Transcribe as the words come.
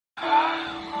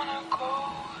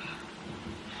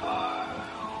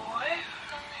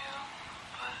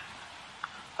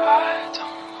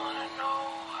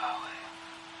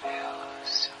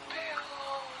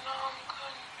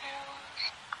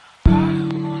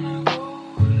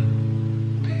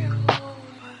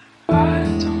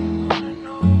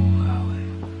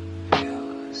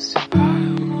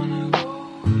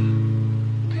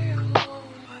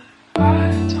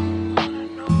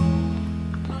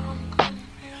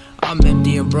I'm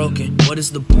empty and broken, what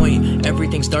is the point?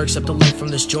 Everything's dark except the light from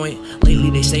this joint. Lately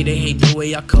they say they hate the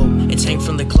way I cope. It's hang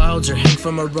from the clouds or hang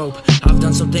from a rope. I've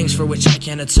done some things for which I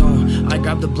can't atone. I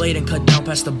grab the blade and cut down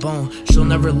past the bone. She'll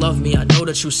never love me, I know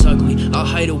the truth's ugly. I'll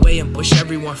hide away and push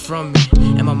everyone from me.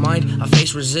 In my mind, I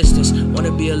face resistance.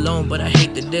 Wanna be alone, but I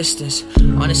hate the distance.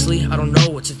 Honestly, I don't know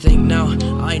what to think now.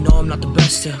 I know I'm not the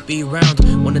best to be around.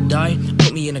 Wanna die?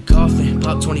 Put me in a coffin.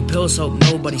 Pop 20 pills, hope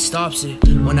nobody stops it.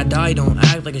 When I die, don't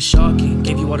act like it's shocking.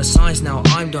 Gave you all the signs, now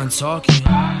I'm done talking.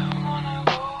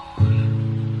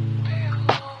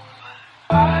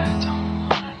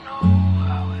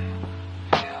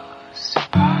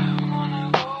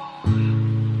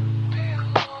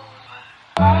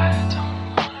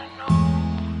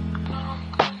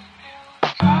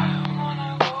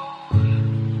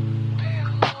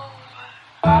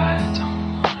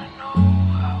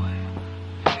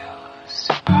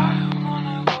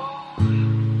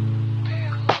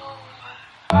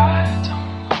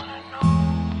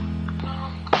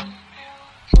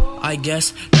 I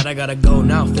guess that I gotta go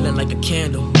now, feeling like a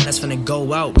candle that's finna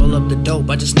go out. Roll up the dope,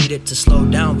 I just need it to slow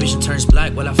down. Vision turns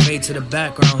black while I fade to the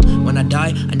background. When I die,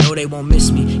 I know they won't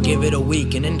miss me. Give it a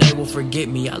week and then they will forget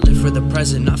me. I live for the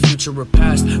present, not future or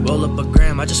past. Roll up a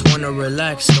gram, I just wanna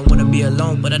relax. Don't wanna be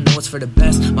alone, but I know it's for the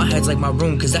best. My head's like my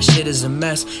room, cause that shit is a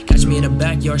mess. Catch me in the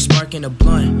backyard, sparking a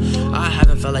blunt. I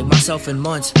haven't felt like myself in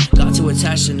months. Got too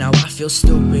attached and now I feel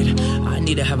stupid. I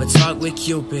need to have a talk with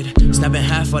Cupid. Snapping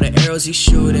half all the arrows he's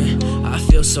shooting. I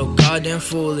feel so goddamn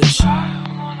foolish.